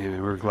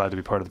 And we're glad to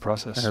be part of the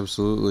process.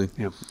 Absolutely.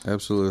 Yep.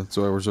 Absolutely. That's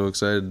why we're so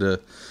excited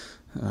to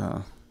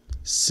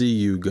see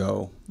you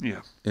go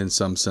in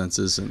some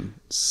senses, and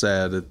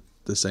sad at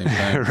the same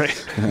time.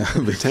 Right.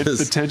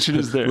 The tension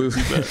is there.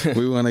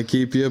 We want to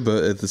keep you,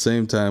 but at the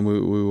same time,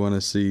 we want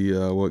to see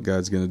what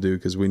God's going to do,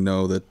 because we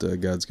know that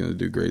God's going to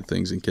do great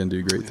things and can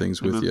do great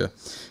things with you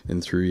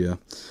and through you.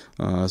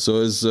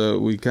 So as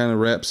we kind of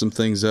wrap some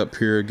things up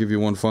here, I'll give you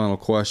one final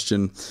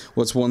question.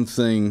 What's one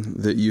thing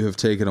that you have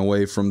taken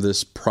away from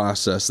this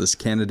process, this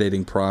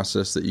candidating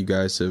process that you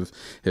guys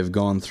have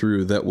gone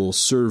through, that will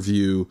serve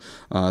you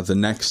the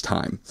next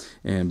time?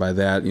 And by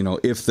that,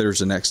 if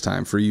there's a next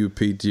time. For you,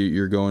 Pete,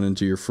 you're going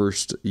into your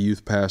first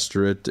youth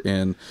pastorate,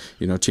 and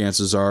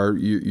chances are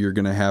you're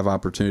going to have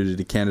opportunity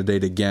to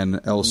candidate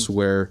again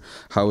elsewhere.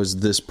 How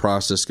is this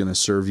process going to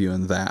serve you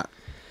in that?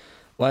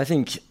 Well, I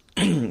think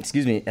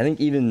excuse me, I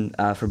think even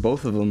for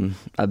both of them,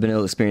 I've been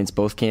able to experience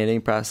both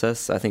candidating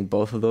process. I think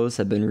both of those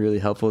have been really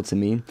helpful to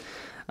me.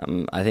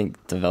 I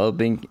think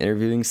developing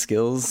interviewing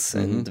skills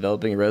and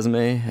developing a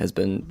resume has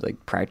been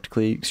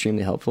practically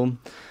extremely helpful.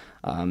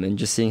 And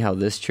just seeing how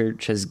this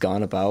church has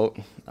gone about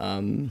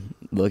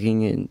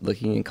looking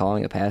and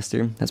calling a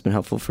pastor has been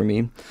helpful for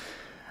me.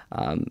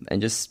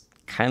 And just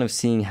kind of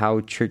seeing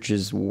how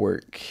churches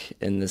work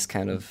in this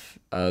kind of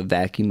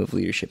vacuum of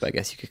leadership, I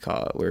guess you could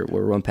call it, where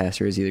one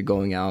pastor is either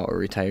going out or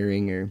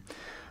retiring, or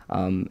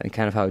and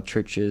kind of how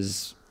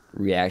churches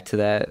react to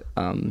that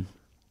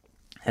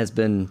has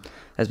been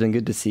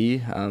good to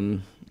see.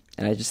 And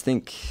I just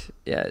think,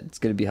 it's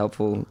going to be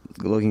helpful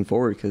looking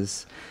forward,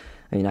 because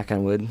knock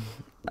on wood,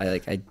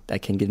 I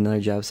can get another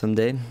job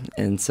someday,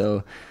 and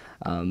so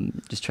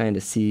just trying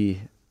to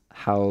see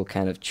how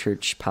kind of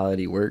church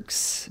polity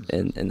works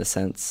in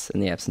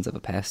the absence of a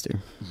pastor.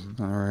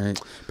 All right.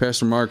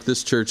 Pastor Mark,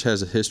 this church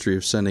has a history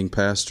of sending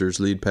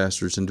lead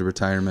pastors into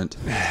retirement.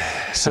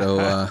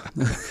 So,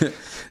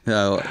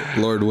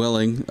 Lord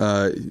willing,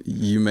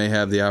 you may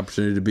have the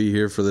opportunity to be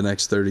here for the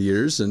next 30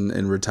 years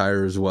and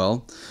retire as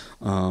well.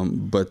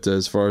 But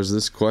as far as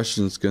this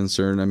question is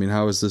concerned,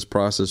 how has this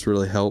process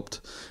really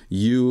helped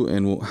you,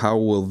 and how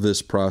will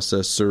this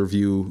process serve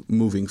you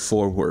moving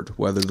forward,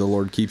 whether the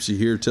Lord keeps you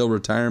here till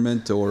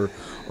retirement or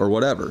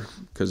whatever?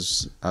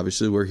 Because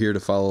obviously we're here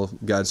to follow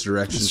God's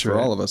directions for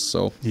all of us.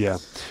 So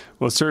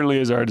well, it certainly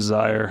is our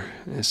desire.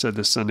 I said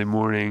this Sunday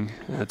morning.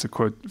 It's a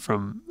quote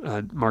from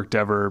Mark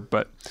Dever,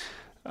 but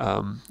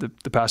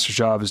the pastor's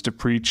job is to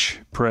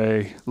preach,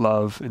 pray,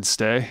 love, and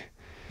stay.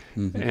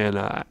 Mm-hmm.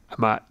 And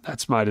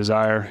that's my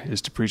desire,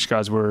 is to preach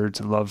God's word,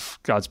 to love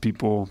God's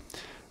people,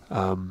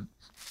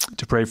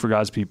 to pray for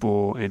God's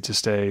people, and to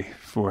stay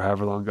for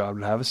however long God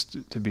would have us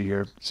to be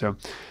here. So,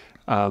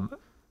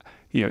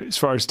 as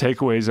far as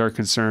takeaways are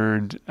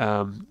concerned,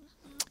 one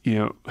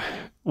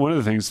of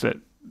the things that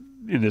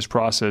in this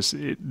process,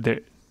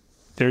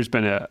 there's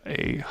been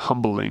a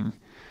humbling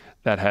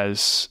that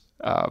has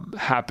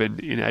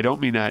happened. And I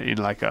don't mean that in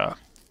a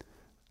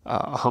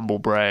humble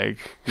brag.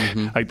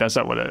 That's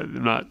not what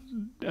I'm not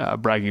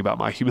bragging about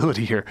my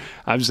humility here.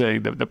 I'm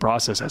saying that the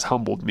process has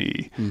humbled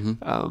me in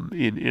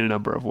a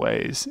number of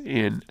ways,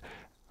 in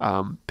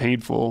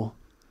painful,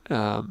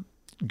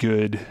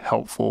 good,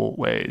 helpful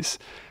ways,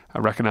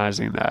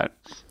 recognizing that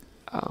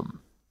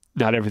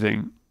not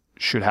everything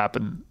should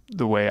happen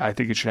the way I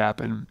think it should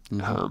happen.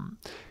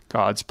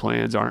 God's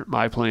plans aren't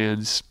my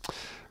plans,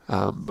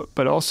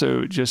 but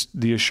also just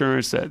the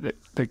assurance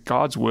that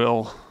God's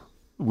will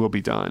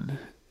be done.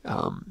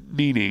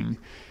 Meaning,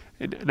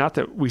 not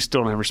that we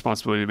still don't have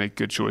responsibility to make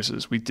good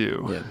choices. We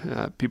do.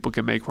 Yeah. People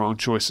can make wrong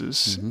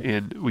choices,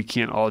 and we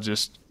can't all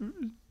just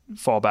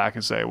fall back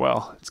and say,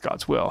 well, it's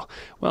God's will.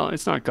 Well,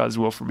 it's not God's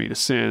will for me to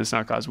sin. It's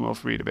not God's will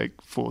for me to make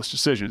foolish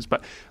decisions.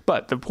 But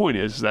the point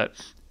is that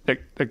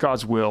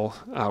God's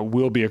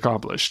will be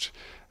accomplished.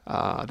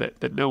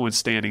 That no one's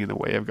standing in the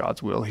way of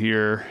God's will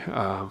here.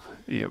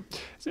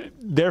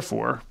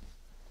 Therefore,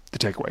 the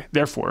takeaway.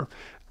 Therefore,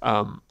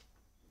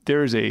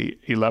 there is a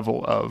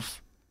level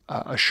of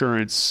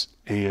assurance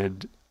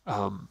and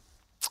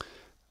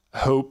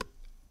hope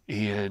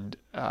and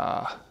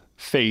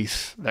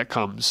faith that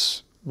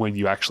comes when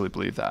you actually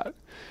believe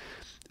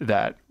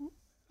that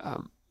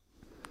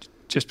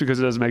just because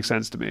it doesn't make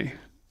sense to me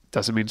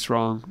doesn't mean it's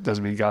wrong,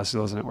 doesn't mean God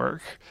still doesn't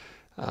work.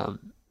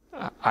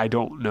 I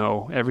don't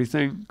know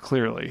everything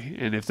clearly,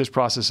 and if this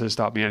process has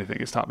taught me anything,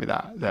 it's taught me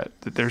that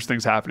there's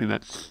things happening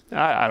that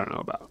I don't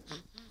know about.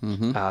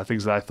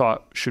 Things that I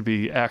thought should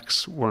be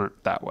X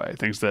weren't that way.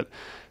 Things that,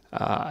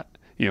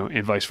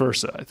 and vice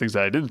versa. Things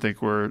that I didn't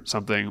think were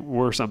something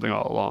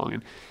all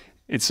along.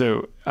 And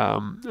so,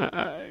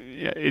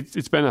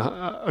 it's been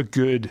a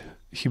good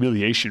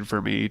humiliation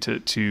for me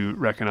to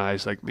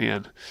recognize,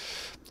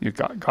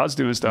 God's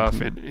doing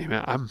stuff, and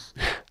man,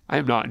 I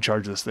am not in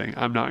charge of this thing.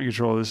 I'm not in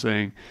control of this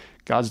thing.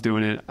 God's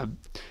doing it.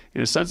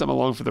 In a sense, I'm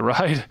along for the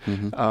ride.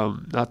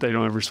 Not that I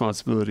don't have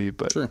responsibility,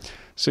 but Sure.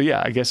 So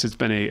yeah, I guess it's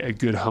been a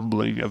good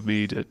humbling of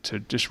me to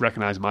just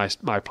recognize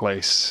my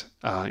place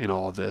in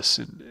all of this,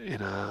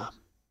 and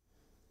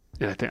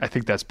I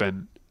think that's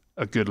been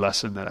a good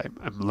lesson that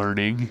I'm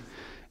learning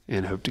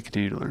and hope to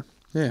continue to learn.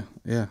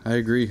 Yeah, I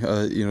agree.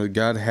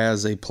 God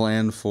has a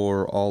plan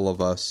for all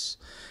of us,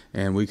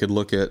 and we could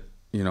look at,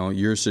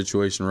 your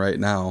situation right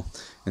now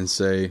and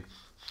say,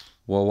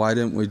 well, why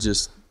didn't we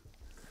just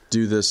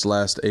do this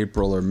last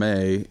April or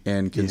May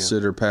and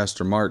consider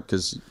Pastor Mark,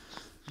 because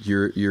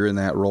you're in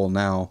that role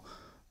now.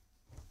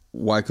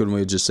 Why couldn't we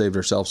have just saved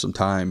ourselves some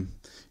time?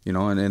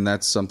 And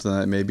that's something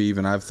that maybe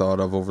even I've thought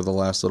of over the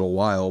last little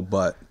while,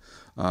 but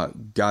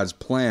God's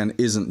plan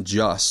isn't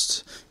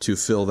just to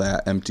fill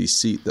that empty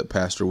seat that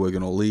Pastor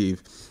Wiggin will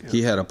leave. Yeah.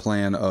 He had a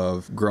plan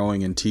of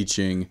growing and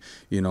teaching,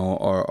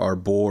 our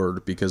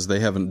board, because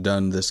they haven't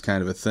done this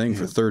kind of a thing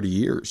for 30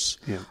 years.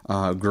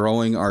 Yeah.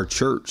 Growing our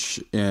church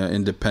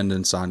in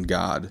dependence on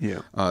God.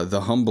 Yeah.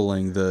 The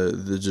humbling,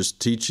 the just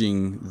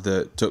teaching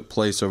that took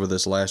place over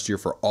this last year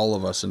for all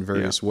of us in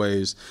various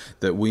ways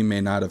that we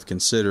may not have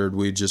considered.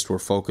 We just were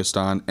focused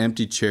on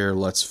empty chair,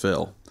 let's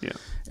fill. Yeah.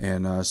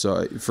 And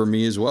so for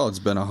me as well, it's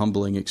been a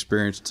humbling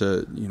experience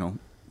to,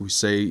 we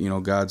say,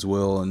 God's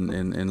will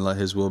and let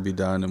His will be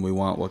done, and we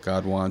want what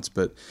God wants.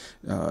 But,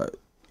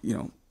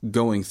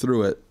 going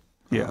through it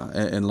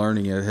and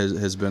learning it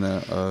has been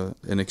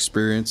an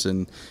experience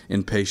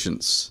in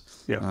patience.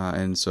 Yeah.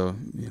 And so,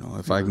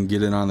 if I can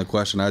get in on the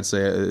question, I'd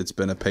say it's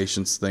been a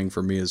patience thing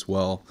for me as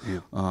well.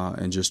 Yeah.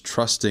 And just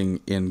trusting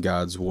in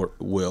God's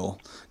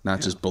will,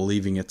 not just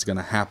believing it's going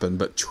to happen,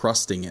 but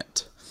trusting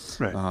it.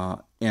 Right.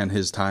 And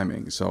His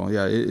timing. So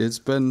it's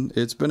been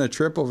a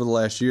trip over the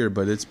last year,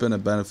 but it's been a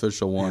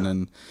beneficial one,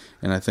 and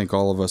I think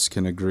all of us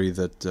can agree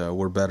that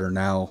we're better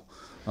now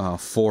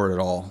for it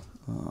all.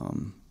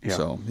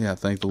 So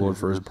thank the Lord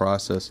for His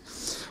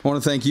process. I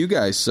want to thank you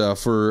guys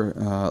for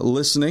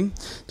listening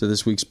to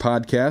this week's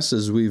podcast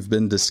as we've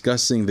been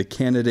discussing the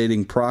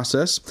candidating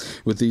process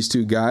with these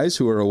two guys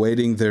who are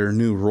awaiting their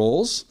new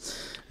roles.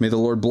 May the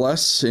Lord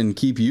bless and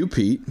keep you,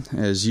 Pete,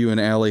 as you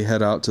and Allie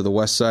head out to the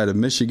west side of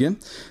Michigan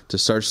to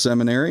start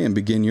seminary and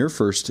begin your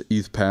first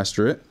youth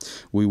pastorate.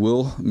 We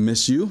will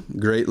miss you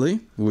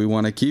greatly. We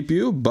want to keep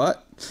you,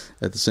 but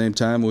at the same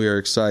time, we are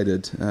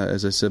excited,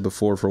 as I said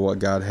before, for what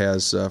God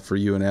has for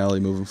you and Allie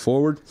moving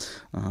forward.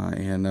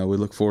 And I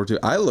look forward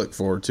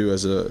to,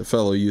 as a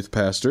fellow youth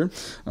pastor,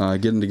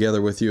 getting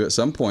together with you at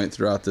some point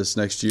throughout this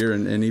next year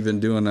and even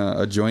doing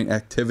a joint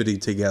activity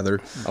together.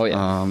 Oh,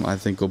 yeah. I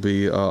think will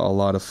be a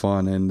lot of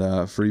fun.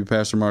 And for you,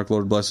 Pastor Mark,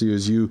 Lord bless you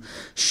as you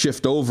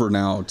shift over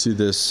now to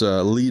this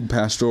lead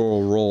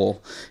pastoral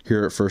role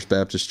here at First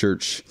Baptist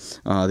Church.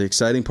 The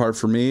exciting part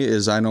for me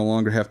is I no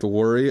longer have to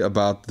worry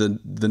about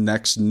the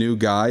next new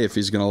guy, if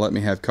he's going to let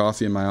me have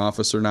coffee in my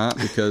office or not,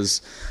 because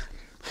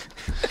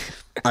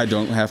I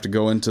don't have to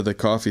go into the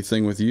coffee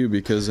thing with you,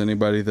 because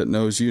anybody that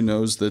knows you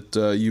knows that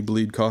you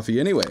bleed coffee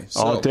anyway. So,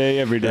 all day,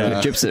 every day.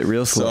 Chips it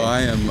real slow. So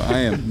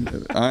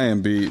I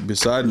am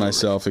beside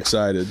myself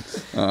excited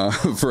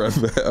for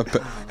a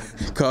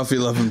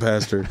coffee-loving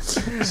pastor.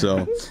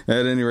 So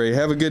at any rate,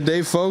 have a good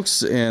day,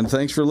 folks, and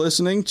thanks for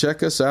listening.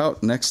 Check us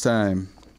out next time.